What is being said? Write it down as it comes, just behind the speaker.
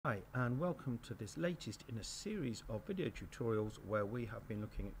and welcome to this latest in a series of video tutorials where we have been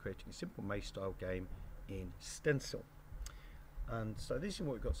looking at creating a simple maze style game in Stencyl. And so this is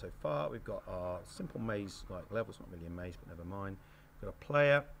what we've got so far. We've got our simple maze like levels, not really a maze but never mind. We've got a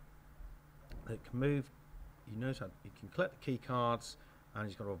player that can move. He knows how he can collect the key cards and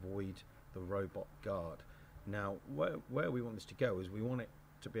he's got to avoid the robot guard. Now where we want this to go is we want it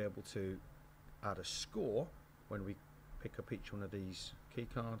to be able to add a score when we pick up each one of these key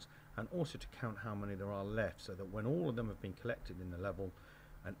cards, and also to count how many there are left, so that when all of them have been collected in the level,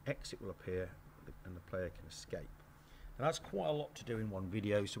 an exit will appear and the player can escape. Now that's quite a lot to do in one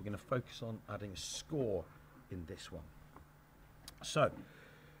video, so we're going to focus on adding a score in this one. So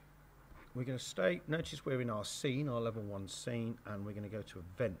we're going to stay, notice we're in our scene, our level 1 scene, and we're going to go to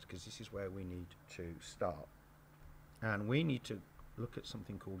events because this is where we need to start. And we need to look at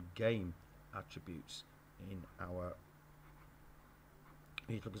something called game attributes in our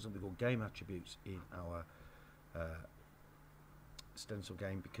Stencyl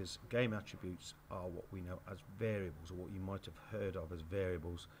game, because game attributes are what we know as variables, or what you might have heard of as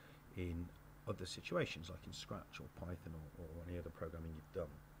variables in other situations like in Scratch or Python or any other programming you've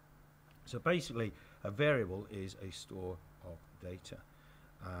done. So basically a variable is a store of data,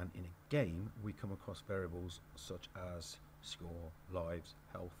 and in a game we come across variables such as score, lives,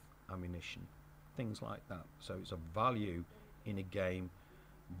 health, ammunition, things like that. So it's a value in a game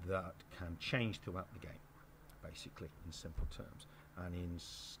that can change throughout the game, basically, in simple terms. And in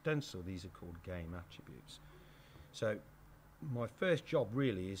Stencyl these are called game attributes. So my first job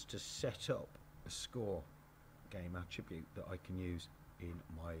really is to set up a score game attribute that I can use in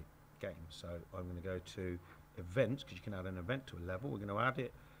my game. So I'm going to go to events, because you can add an event to a level. We're going to add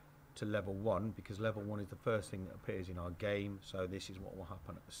it to level 1 because level 1 is the first thing that appears in our game, so this is what will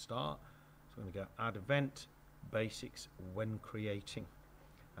happen at the start. So I'm going to go add event, basics, when creating,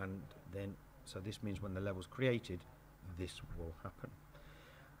 and then so this means when the level's created this will happen.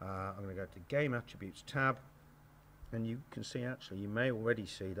 I'm going to go to game attributes tab, and you can see, actually you may already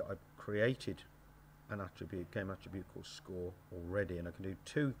see that I've created an attribute, game attribute called score already, and I can do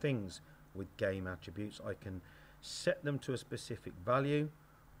two things with game attributes. I can set them to a specific value,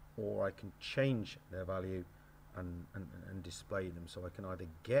 or I can change their value and display them. So I can either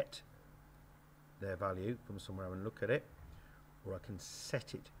get their value from somewhere and look at it, or I can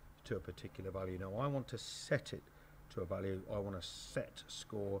set it to a particular value. Now I want to set it to a value. I want to set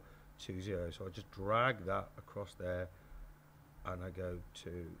score to 0, so I just drag that across there and I go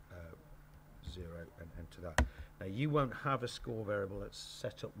to 0 and enter that. Now you won't have a score variable that's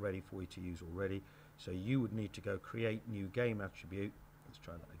set up ready for you to use already, so you would need to go create new game attribute. Let's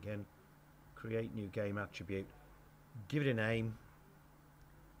try that again. Create new game attribute, give it a name.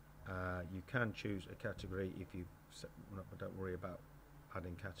 You can choose a category if you set one up, but don't worry about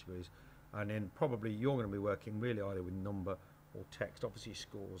adding categories. And then probably you're going to be working really either with number or text. Obviously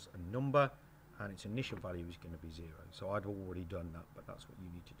scores a number and its initial value is going to be 0. So I'd already done that, but that's what you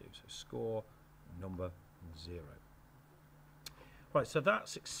need to do. So score, number, and 0. Right, so that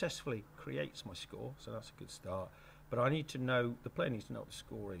successfully creates my score, so that's a good start. But I need to know, the player needs to know what the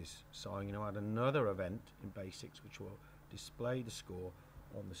score is. So I'm going to add another event in basics which will display the score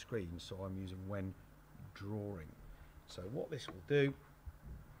on the screen. So I'm using when drawing. So what this will do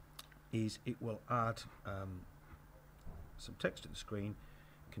is it will add some text to the screen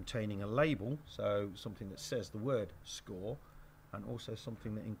containing a label, so something that says the word score, and also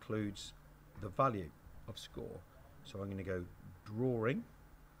something that includes the value of score. So I'm going to go drawing,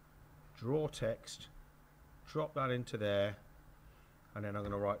 draw text, drop that into there, and then I'm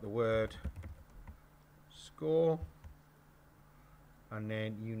going to write the word score, and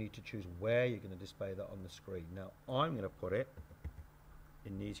then you need to choose where you're going to display that on the screen. Now I'm going to put it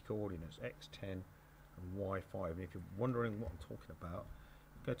in these coordinates, x10 and y5, and if you're wondering what I'm talking about,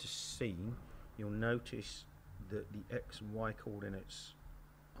 go to scene. You'll notice that the x and y coordinates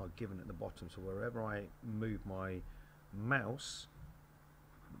are given at the bottom, so wherever I move my mouse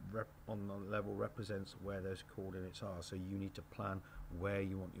on the level represents where those coordinates are, so you need to plan where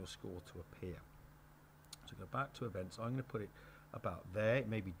you want your score to appear. So go back to events. I'm going to put it about there. It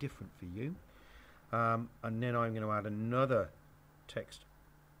may be different for you, and then I'm going to add another text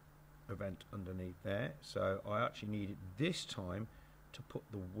event underneath there. So I actually need it this time to put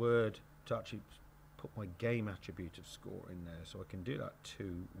the word, to actually put my game attribute of score in there. So I can do that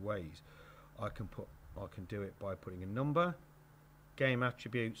two ways. I can do it by putting a number, game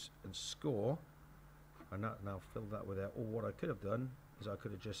attributes, and score, and that now fill that with there. Or what I could have done is I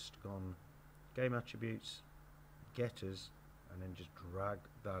could have just gone game attributes, getters, and then just drag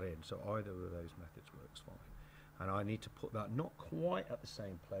that in. So either of those methods works fine. And I need to put that not quite at the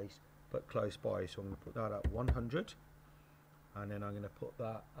same place, but close by. So I'm going to put that at 100, and then I'm going to put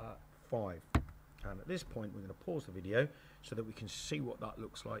that at 5. And at this point, we're going to pause the video so that we can see what that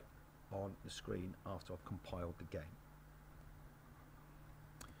looks like on the screen after I've compiled the game.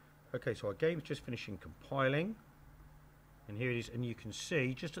 Okay, so our game's just finishing compiling, and here it is, and you can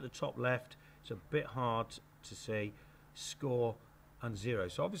see just at the top left, it's a bit hard to see score and 0.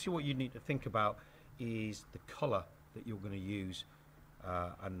 So obviously what you need to think about is the color that you're going to use,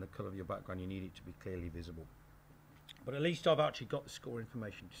 and the color of your background. You need it to be clearly visible. But at least I've actually got the score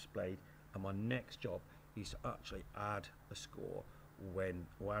information displayed, and my next job is to actually add a score when,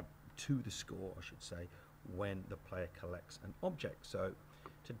 or add to the score I should say, when the player collects an object. So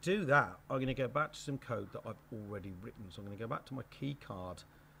to do that, I'm going to go back to some code that I've already written. So I'm going to go back to my key card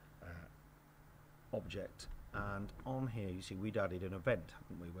object, and on here you see we'd added an event,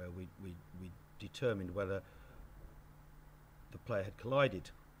 haven't we, where we determined whether the player had collided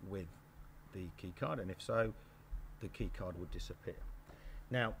with the key card, and if so, the key card would disappear.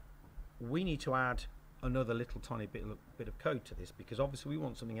 Now we need to add another little tiny bit of code to this, because obviously we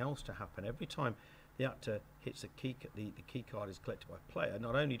want something else to happen every time the actor hits the key card is collected by a player.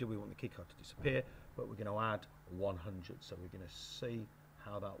 Not only do we want the key card to disappear, but we're going to add 100. So we're going to see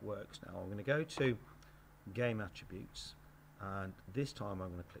how that works now. I'm going to go to game attributes, and this time I'm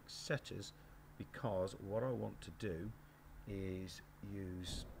going to click setters, because what I want to do is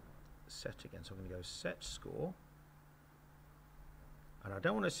use set again. So I'm going to go set score, and I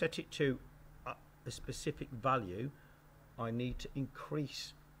don't want to set it to a specific value. I need to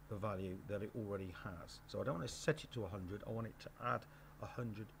increase the value that it already has. So I don't want to set it to 100, I want it to add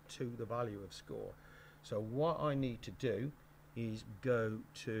 100 to the value of score. So what I need to do is go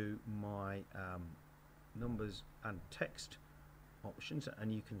to my numbers and text options,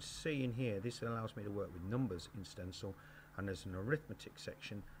 and you can see in here this allows me to work with numbers in Stencyl, and there's an arithmetic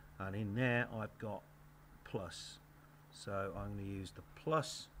section, and in there I've got plus. So I'm going to use the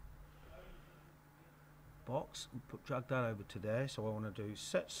plus box and drag that over to there. So I want to do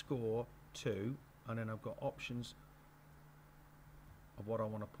set score to, and then I've got options of what I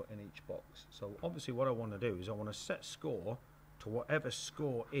want to put in each box. So obviously what I want to do is I want to set score to whatever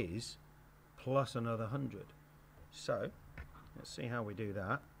score is plus another 100. So let's see how we do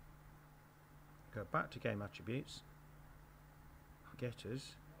that. Go back to game attributes,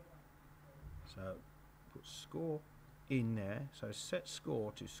 getters, so put score in there, so set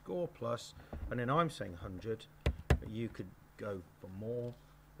score to score plus, and then I'm saying 100, but you could go for more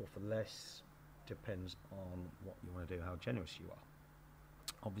or for less, depends on what you want to do, how generous you are.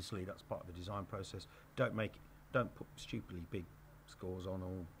 Obviously that's part of the design process. Don't put stupidly big scores on,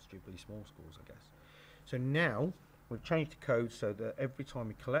 or stupidly small scores, I guess. So now we've changed the code so that every time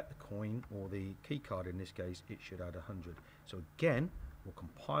we collect the coin, or the key card in this case, it should add 100. So again, we'll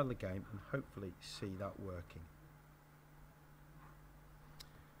compile the game and hopefully see that working.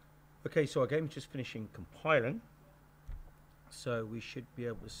 Okay, so our game is just finishing compiling, so we should be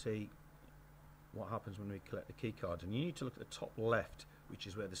able to see what happens when we collect the key cards. And you need to look at the top left, which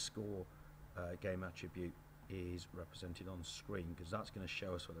is where the score game attribute is represented on screen, because that's going to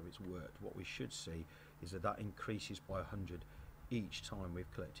show us whether it's worked. What we should see is that that increases by 100 each time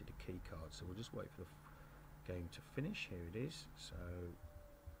we've collected a key card. So we'll just wait for the game to finish. Here it is. So,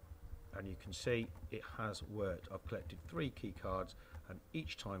 and you can see it has worked. I've collected 3 key cards, and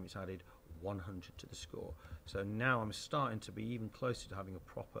each time it's added 100 to the score. So now I'm starting to be even closer to having a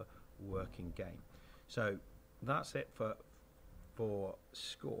proper working game. So that's it for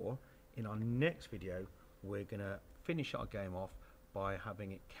score. In our next video, we're going to finish our game off by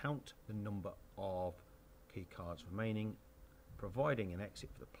having it count the number of key cards remaining, providing an exit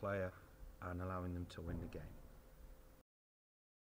for the player, and allowing them to win the game.